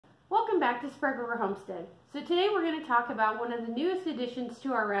back to Sprague Homestead. So today we're going to talk about one of the newest additions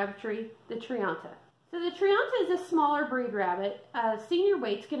to our rabbitry, the Thrianta. So the Thrianta is a smaller breed rabbit. Senior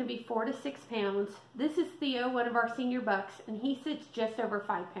weight's going to be 4 to 6 pounds. This is Theo, one of our senior bucks, and he sits just over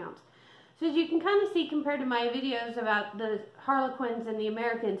 5 pounds. So as you can kind of see, compared to my videos about the Harlequins and the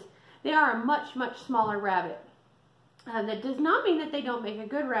Americans, they are a much, much smaller rabbit. That does not mean that they don't make a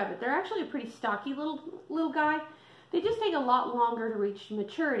good rabbit. They're actually a pretty stocky little guy. They just take a lot longer to reach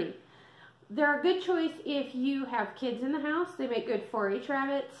maturity. They're a good choice if you have kids in the house. They make good 4-H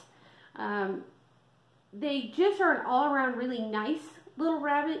rabbits. They just are an all-around really nice little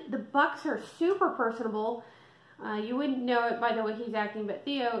rabbit. The bucks are super personable. You wouldn't know it by the way he's acting, but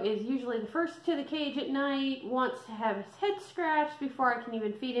Theo is usually the first to the cage at night, wants to have his head scratched before I can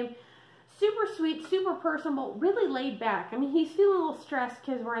even feed him. Super sweet, super personable, really laid back. I mean, he's feeling a little stressed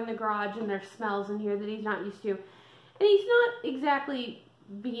because we're in the garage and there's smells in here that he's not used to. And he's not exactly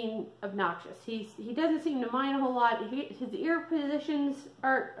being obnoxious. He doesn't seem to mind a whole lot. His ear positions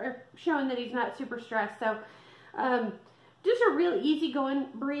are showing that he's not super stressed. So, just a really easygoing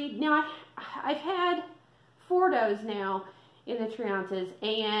breed. Now, I've had 4 does now in the Thriantas,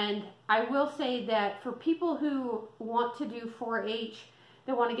 and I will say that for people who want to do 4-H,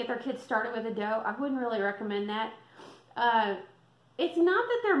 they want to get their kids started with a doe, I wouldn't really recommend that. It's not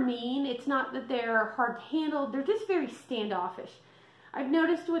that they're mean, it's not that they're hard handled, they're just very standoffish. I've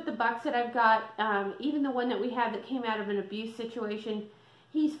noticed with the bucks that I've got, even the one that we have that came out of an abuse situation,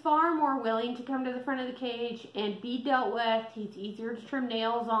 he's far more willing to come to the front of the cage and be dealt with. He's easier to trim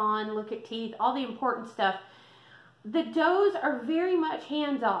nails on, look at teeth, all the important stuff. The does are very much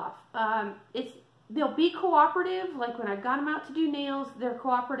hands-off. They'll be cooperative, like when I've got them out to do nails, they're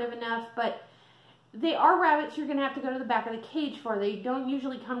cooperative enough, but they are rabbits you're going to have to go to the back of the cage for. They don't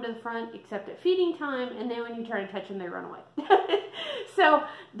usually come to the front except at feeding time, and then when you try to touch them, they run away. So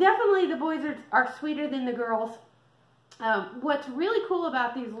definitely the boys are sweeter than the girls. What's really cool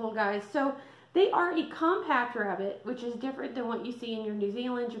about these little guys, so they are a compact rabbit, which is different than what you see in your New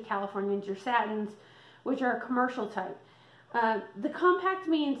Zealands, your Californians, your Satins, which are a commercial type. The compact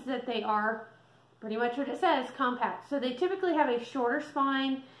means that they are pretty much what it says, compact. So they typically have a shorter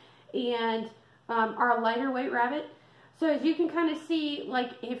spine and are a lighter weight rabbit. So as you can kind of see,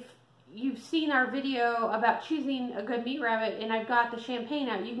 like if you've seen our video about choosing a good meat rabbit and I've got the champagne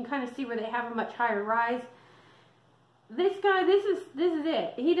out, you can kind of see where they have a much higher rise. This guy, this is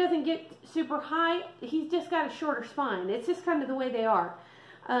it. He doesn't get super high. He's just got a shorter spine. It's just kind of the way they are.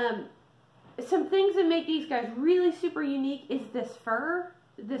 Some things that make these guys really super unique is this fur,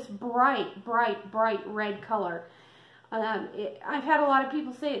 this bright red color. I've had a lot of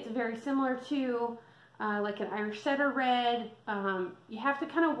people say it's very similar to like an Irish setter red. You have to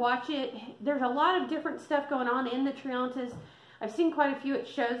kind of watch it. There's a lot of different stuff going on in the Thriantas. I've seen quite a few at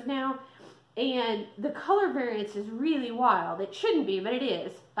shows now, and the color variance is really wild. It shouldn't be, but it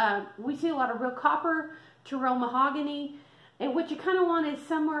is. We see a lot of real copper to real mahogany, and what you kind of want is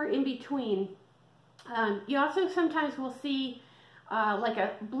somewhere in between. You also sometimes will see like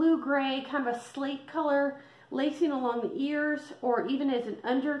a blue-gray, kind of a slate color lacing along the ears, or even as an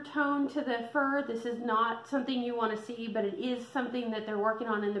undertone to the fur. This is not something you want to see, but it is something that they're working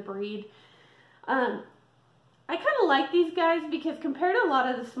on in the breed. I kind of like these guys because compared to a lot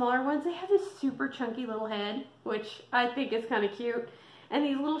of the smaller ones, they have this super chunky little head, which I think is kind of cute, and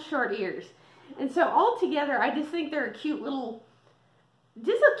these little short ears. And so all together, I just think they're a cute little,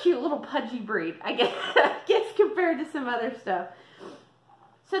 just a cute little pudgy breed, I guess compared to some other stuff.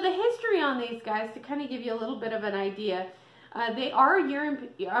 So the history on these guys, to kind of give you a little bit of an idea, they are a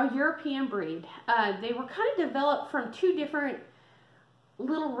European breed. They were kind of developed from 2 different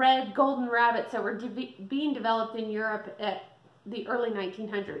little red golden rabbits that were being developed in Europe at the early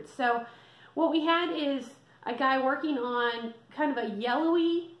 1900s. So what we had is a guy working on kind of a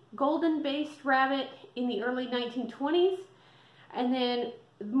yellowy golden based rabbit in the early 1920s, and then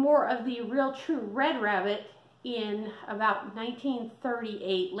more of the real true red rabbit in about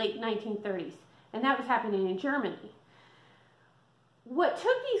 1938, late 1930s, and that was happening in Germany. What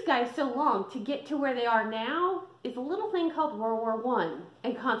took these guys so long to get to where they are now is a little thing called World War I,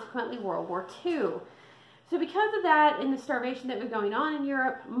 and consequently World War II. So because of that and the starvation that was going on in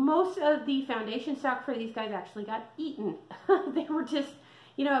Europe, most of the foundation stock for these guys actually got eaten. They were just,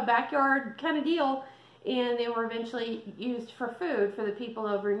 you know, a backyard kind of deal, and they were eventually used for food for the people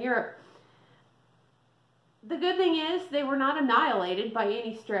over in Europe. The good thing is they were not annihilated by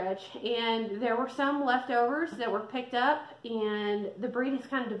any stretch, and there were some leftovers that were picked up, and the breed has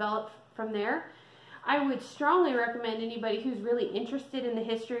kind of developed from there. I would strongly recommend anybody who's really interested in the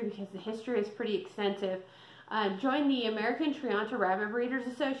history, because the history is pretty extensive, join the American Thrianta Rabbit Breeders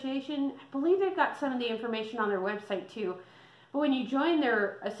Association. I believe they've got some of the information on their website too. But when you join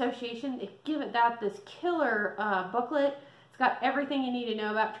their association, they give it out this killer booklet. It's got everything you need to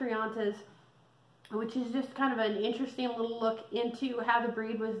know about Thriantas, which is just kind of an interesting little look into how the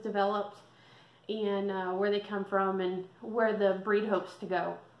breed was developed and where they come from and where the breed hopes to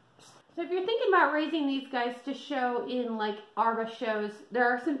go. So if you're thinking about raising these guys to show in like ARBA shows, there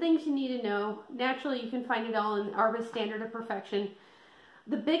are some things you need to know. Naturally, you can find it all in ARBA's Standard of Perfection.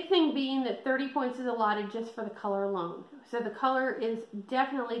 The big thing being that 30 points is allotted just for the color alone. So the color is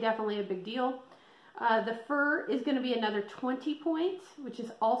definitely a big deal. The fur is going to be another 20 points, which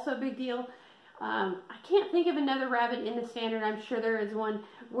is also a big deal. I can't think of another rabbit in the standard. I'm sure there is one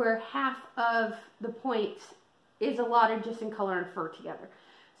where half of the points is allotted just in color and fur together.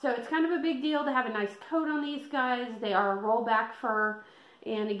 So it's kind of a big deal to have a nice coat on these guys. They are a rollback fur.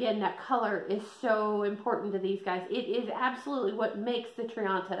 And again, that color is so important to these guys. It is absolutely what makes the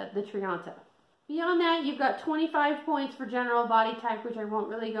Thrianta the Thrianta. Beyond that, you've got 25 points for general body type, which I won't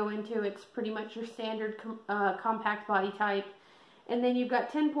really go into. It's pretty much your standard compact body type. And then you've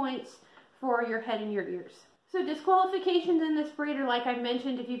got 10 points for your head and your ears. So disqualifications in this breed are, like I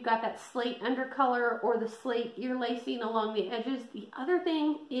mentioned, if you've got that slate undercolor or the slate ear lacing along the edges. The other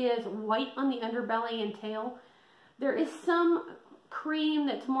thing is white on the underbelly and tail. There is some cream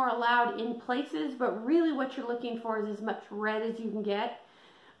that's more allowed in places, but really what you're looking for is as much red as you can get.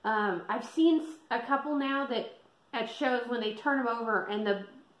 I've seen a couple now that at shows when they turn them over and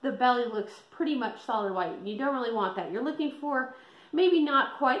the belly looks pretty much solid white. You don't really want that. You're looking for maybe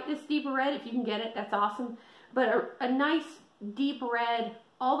not quite this deep red. If you can get it, that's awesome. But a nice deep red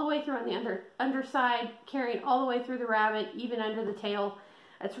all the way through on the underside, carrying all the way through the rabbit, even under the tail.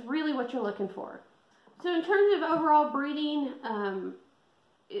 That's really what you're looking for. So in terms of overall breeding,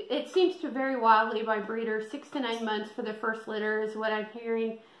 it seems to vary wildly by breeders. 6 to 9 months for the first litter is what I'm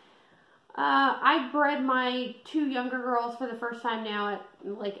hearing. I bred my 2 younger girls for the first time now at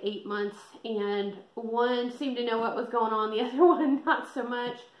like 8 months, and one seemed to know what was going on, the other one not so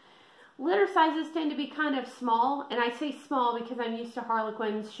much. Litter sizes tend to be kind of small, and I say small because I'm used to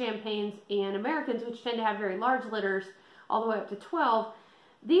Harlequins, Champagnes, and Americans, which tend to have very large litters, all the way up to 12.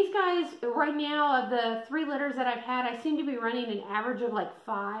 These guys, right now, of the 3 litters that I've had, I seem to be running an average of like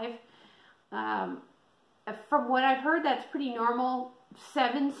 5. From what I've heard, that's pretty normal.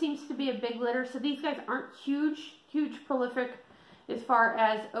 7 seems to be a big litter, so these guys aren't huge prolific as far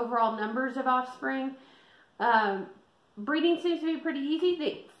as overall numbers of offspring. Breeding seems to be pretty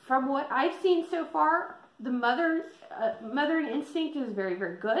easy. From what I've seen so far, the mothering instinct is very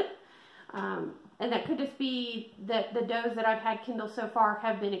good. And that could just be that the does that I've had kindle so far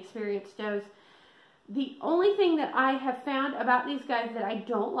have been experienced does. The only thing that I have found about these guys that I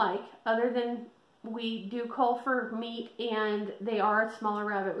don't like, other than we do cull for meat and they are a smaller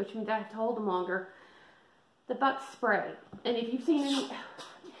rabbit, which means I have to hold them longer, the bucks spray. And if you've seen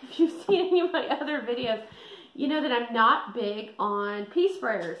any of my other videos, you know that I'm not big on pea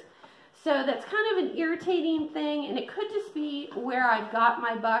sprayers. So that's kind of an irritating thing, and it could just be where I've got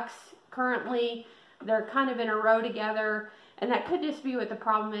my bucks currently. They're kind of in a row together, and that could just be what the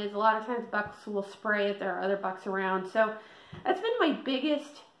problem is. A lot of times bucks will spray if there are other bucks around. So that's been my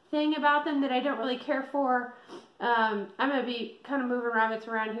biggest thing about them that I don't really care for. I'm going to be kind of moving rabbits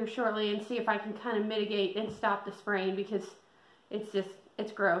around here shortly and see if I can kind of mitigate and stop the spraying, because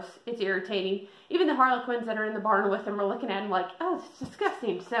it's gross. It's irritating. Even the Harlequins that are in the barn with them are looking at them like, oh, it's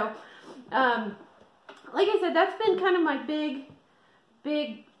disgusting. So, like I said, that's been kind of my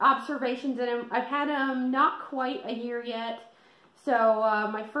big observations in them. I've had them not quite a year yet. So,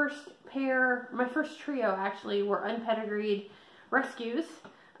 my first trio actually were unpedigreed rescues.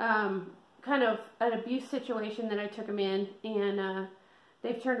 Kind of an abuse situation that I took them in, and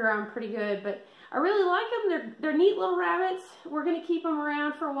they've turned around pretty good. But I really like them. They're neat little rabbits. We're going to keep them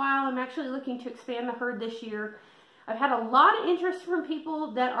around for a while. I'm actually looking to expand the herd this year. I've had a lot of interest from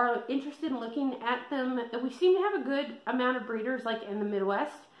people that are interested in looking at them. We seem to have a good amount of breeders like in the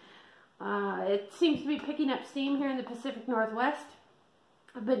Midwest. It seems to be picking up steam here in the Pacific Northwest,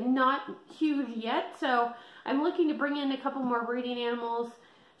 but not huge yet. So I'm looking to bring in a couple more breeding animals,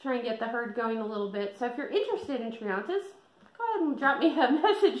 try and get the herd going a little bit. So if you're interested in Thriantas, go ahead and drop me a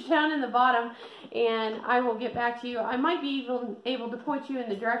message down in the bottom, and I will get back to you. I might be even able to point you in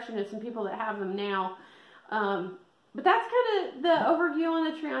the direction of some people that have them now. But that's kind of the overview on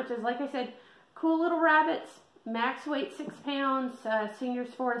the Thriantas. Like I said, cool little rabbits, max weight 6 pounds,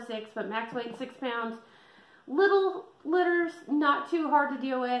 seniors 4 to 6, but max weight 6 pounds. Little litters, not too hard to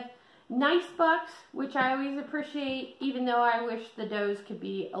deal with. Nice bucks, which I always appreciate, even though I wish the does could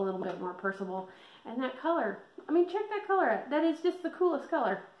be a little bit more personable. And that color, I mean, check that color out. That is just the coolest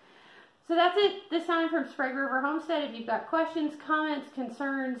color. So that's it this time from Sprague River Homestead. If you've got questions, comments,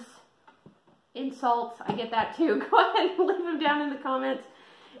 concerns, insults, I get that too. Go ahead and leave them down in the comments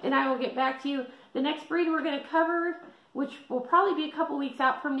and I will get back to you. The next breed we're going to cover, which will probably be a couple weeks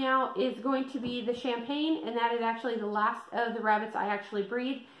out from now, is going to be the Champagne, and that is actually the last of the rabbits I actually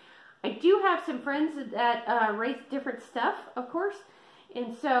breed. I do have some friends that raise different stuff, of course,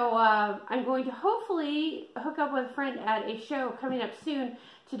 and so I'm going to hopefully hook up with a friend at a show coming up soon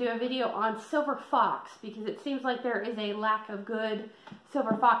to do a video on silver fox, because it seems like there is a lack of good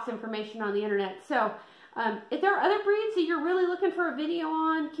silver fox information on the internet. So if there are other breeds that you're really looking for a video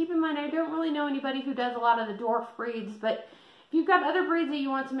on, keep in mind I don't really know anybody who does a lot of the dwarf breeds, but if you've got other breeds that you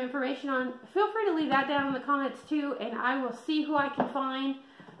want some information on, feel free to leave that down in the comments too, and I will see who I can find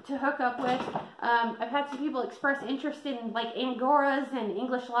to hook up with. I've had some people express interest in like Angoras and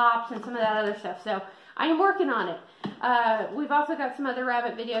English Lops and some of that other stuff, so I am working on it. We've also got some other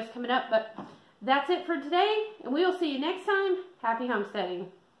rabbit videos coming up, but that's it for today, and we will see you next time. Happy homesteading.